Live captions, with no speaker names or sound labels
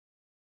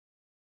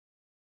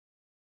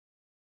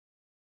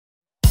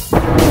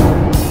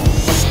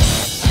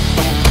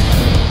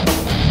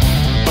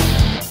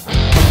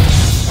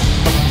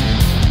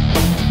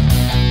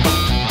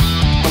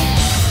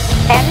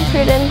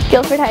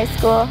Guilford High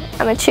School.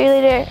 I'm a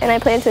cheerleader and I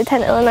plan to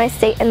attend Illinois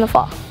State in the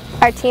fall.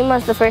 Our team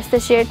was the first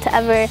this year to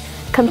ever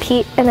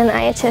compete in an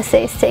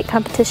IHSA state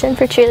competition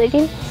for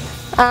cheerleading.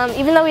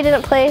 Even though we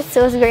didn't place,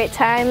 it was a great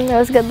time. It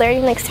was a good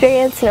learning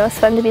experience and it was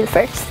fun to be the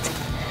first.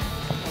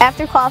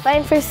 After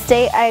qualifying for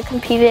state, I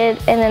competed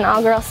in an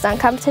all-girl stunt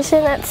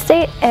competition at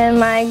state and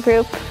my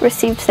group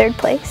received 3rd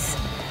place.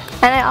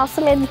 And I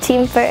also made the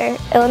team for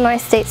Illinois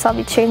State, so I'll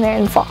be cheering there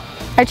in the fall.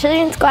 Our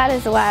cheerleading squad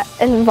is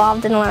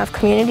involved in a lot of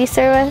community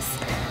service.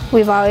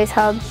 We've always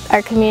held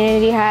our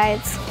community high.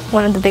 It's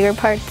one of the bigger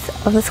parts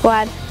of the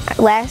squad.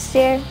 Last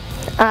year,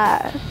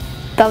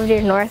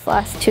 Belvedere North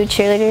lost 2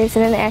 cheerleaders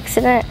in an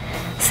accident,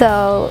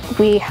 so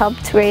we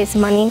helped raise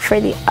money for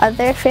the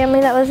other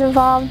family that was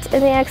involved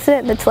in the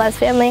accident, the Tellez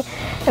family,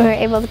 and we were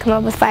able to come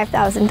up with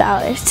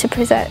 $5,000 to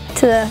present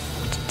to the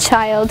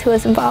child who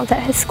was involved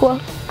at his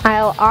school. I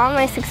owe all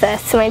my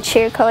success to my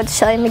cheer coach,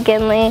 Shelly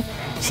McGinley.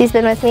 She's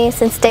been with me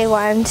since day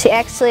one. She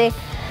actually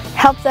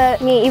helped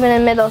me even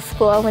in middle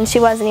school when she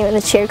wasn't even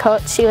the cheer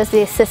coach. She was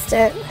the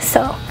assistant.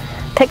 So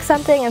pick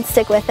something and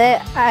stick with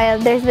it.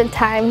 There's been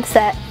times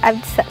that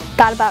I've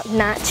thought about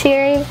not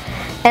cheering,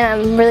 and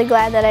I'm really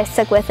glad that I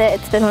stuck with it.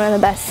 It's been one of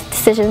the best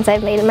decisions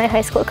I've made in my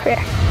high school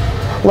career.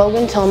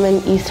 Logan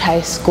Tillman East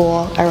High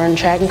School. I run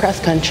track and cross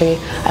country.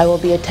 I will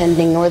be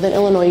attending Northern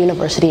Illinois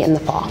University in the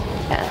fall.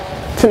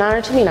 It's an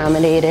honor to be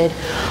nominated.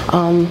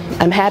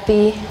 I'm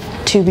happy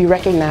to be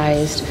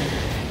recognized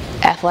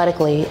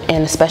athletically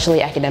and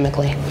especially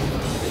academically.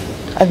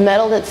 I've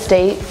medaled at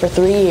state for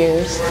 3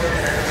 years,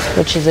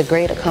 which is a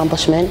great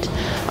accomplishment.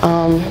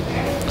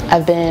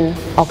 I've been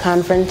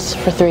all-conference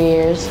for 3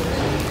 years,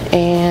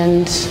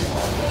 and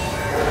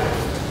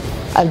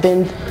I've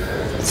been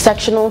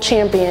sectional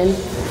champion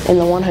in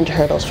the 100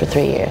 hurdles for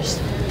 3 years.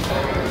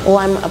 Well,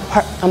 I'm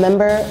a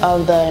member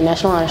of the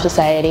National Honor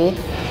Society.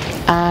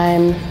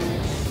 I'm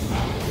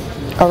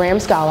a Ram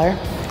Scholar.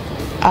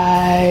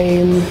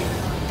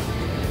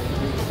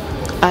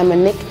 I'm a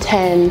Nick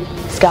 10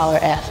 Scholar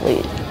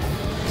athlete.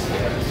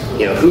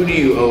 You know, who do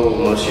you owe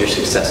most of your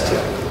success to?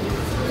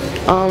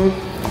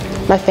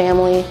 My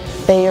family.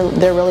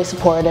 They're really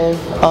supportive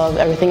of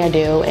everything I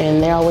do,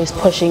 and they're always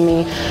pushing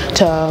me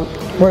to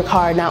work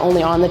hard, not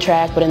only on the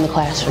track but in the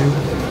classroom.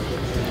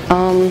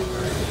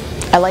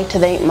 I'd like to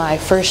thank my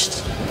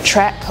first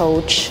track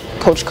coach,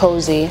 Coach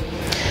Cozy.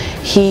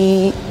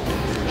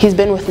 He's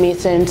been with me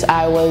since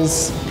I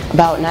was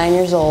about 9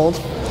 years old.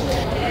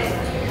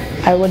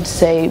 I would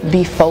say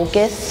be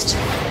focused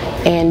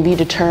and be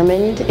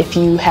determined. If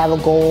you have a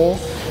goal,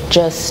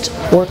 just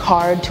work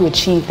hard to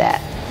achieve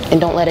that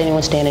and don't let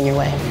anyone stand in your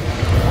way.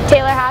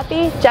 Taylor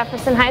Hoppy,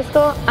 Jefferson High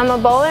School. I'm a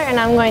bowler and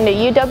I'm going to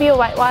UW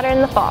Whitewater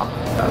in the fall.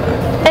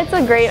 It's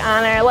a great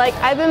honor. Like,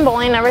 I've been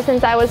bowling ever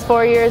since I was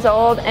 4 years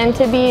old, and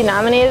to be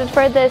nominated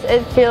for this,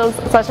 it feels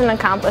such an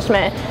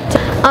accomplishment.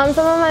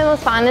 Some of my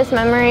most fondest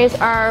memories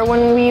are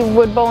when we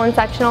would bowl in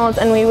sectionals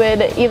and we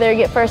would either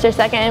get 1st or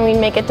 2nd and we'd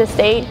make it to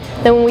state,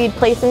 then we'd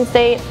place in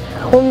state.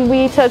 When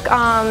we took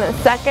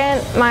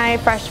 2nd my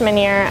freshman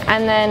year,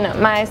 and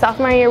then my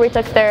sophomore year we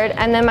took 3rd,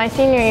 and then my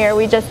senior year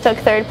we just took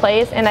 3rd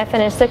place and I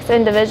finished 6th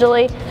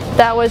individually.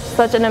 That was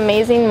such an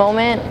amazing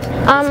moment.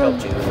 What's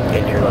helped you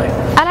in your life?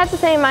 I'd have to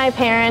say my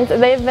parents.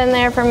 They've been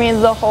there for me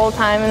the whole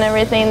time and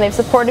everything. They've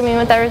supported me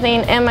with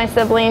everything, and my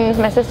siblings,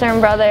 my sister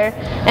and brother,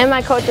 and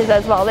my coaches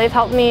as well. They've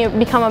helped me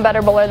become a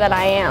better bowler that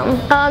I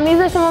am. These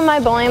are some of my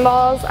bowling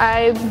balls.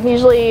 I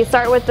usually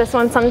start with this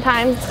one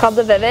sometimes. It's called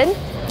the Vivid.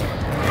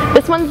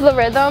 This one's the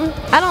Rhythm.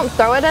 I don't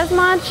throw it as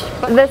much,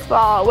 but this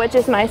ball, which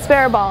is my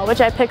spare ball, which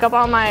I pick up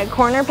on my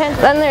corner pins.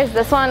 Then there's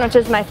this one, which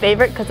is my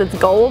favorite because it's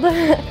gold.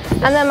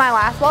 And then my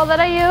last ball that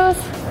I use,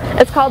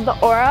 it's called the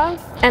Aura,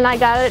 and I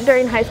got it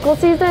during high school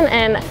season,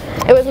 and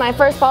it was my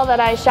first ball that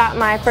I shot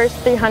my first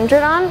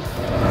 300 on.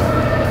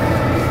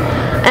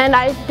 And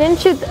I didn't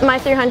shoot my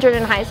 300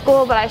 in high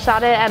school, but I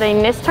shot it at a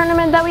NIST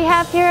tournament that we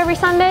have here every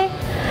Sunday.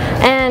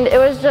 And it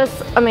was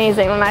just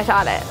amazing when I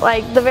shot it.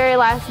 Like, the very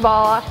last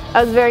ball,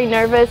 I was very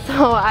nervous,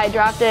 so I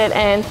dropped it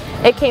and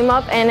it came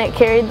up and it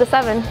carried the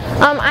 7.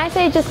 I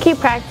say just keep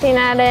practicing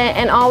at it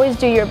and always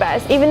do your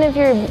best. Even if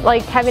you're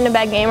like having a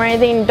bad game or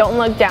anything, don't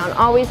look down.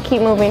 Always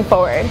keep moving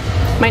forward.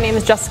 My name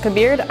is Jessica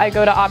Beard. I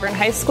go to Auburn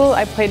High School.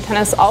 I played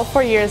tennis all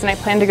 4 years and I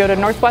plan to go to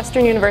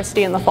Northwestern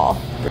University in the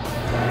fall.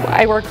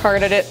 I work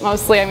hard at it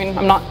mostly. I mean,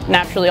 I'm not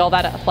naturally all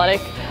that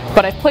athletic,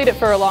 but I've played it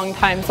for a long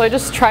time, so I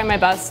just try my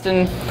best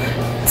and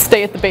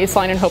stay at the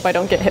baseline and hope I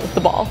don't get hit with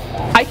the ball.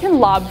 I can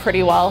lob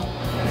pretty well.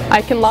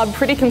 I can lob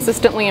pretty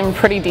consistently and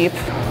pretty deep.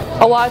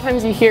 A lot of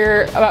times you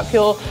hear about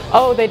people,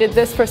 oh, they did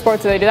this for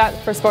sports or they did that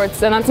for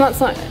sports, and that's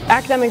not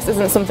academics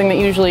isn't something that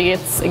usually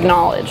gets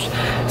acknowledged.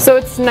 So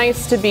it's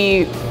nice to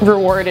be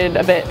rewarded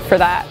a bit for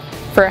that,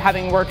 for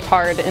having worked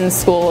hard in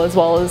school as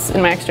well as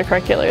in my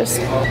extracurriculars.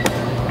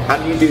 How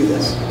do you do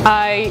this?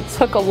 I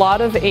took a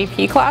lot of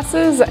AP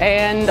classes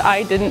and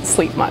I didn't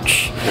sleep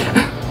much.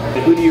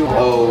 Who do you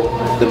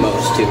owe the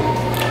most to?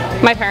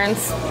 My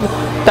parents,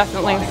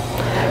 definitely.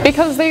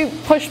 Because they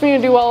pushed me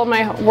to do well in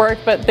my work,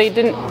 but they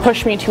didn't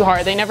push me too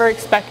hard. They never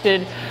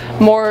expected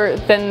more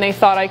than they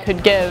thought I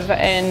could give,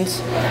 and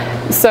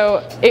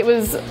so it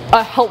was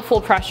a helpful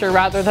pressure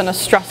rather than a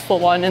stressful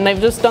one, and they've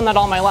just done that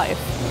all my life.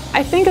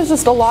 I think it's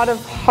just a lot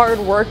of hard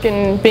work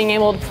and being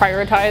able to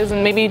prioritize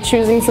and maybe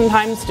choosing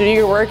sometimes to do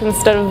your work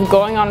instead of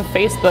going on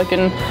Facebook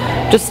and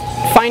just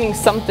finding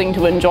something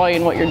to enjoy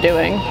in what you're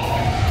doing.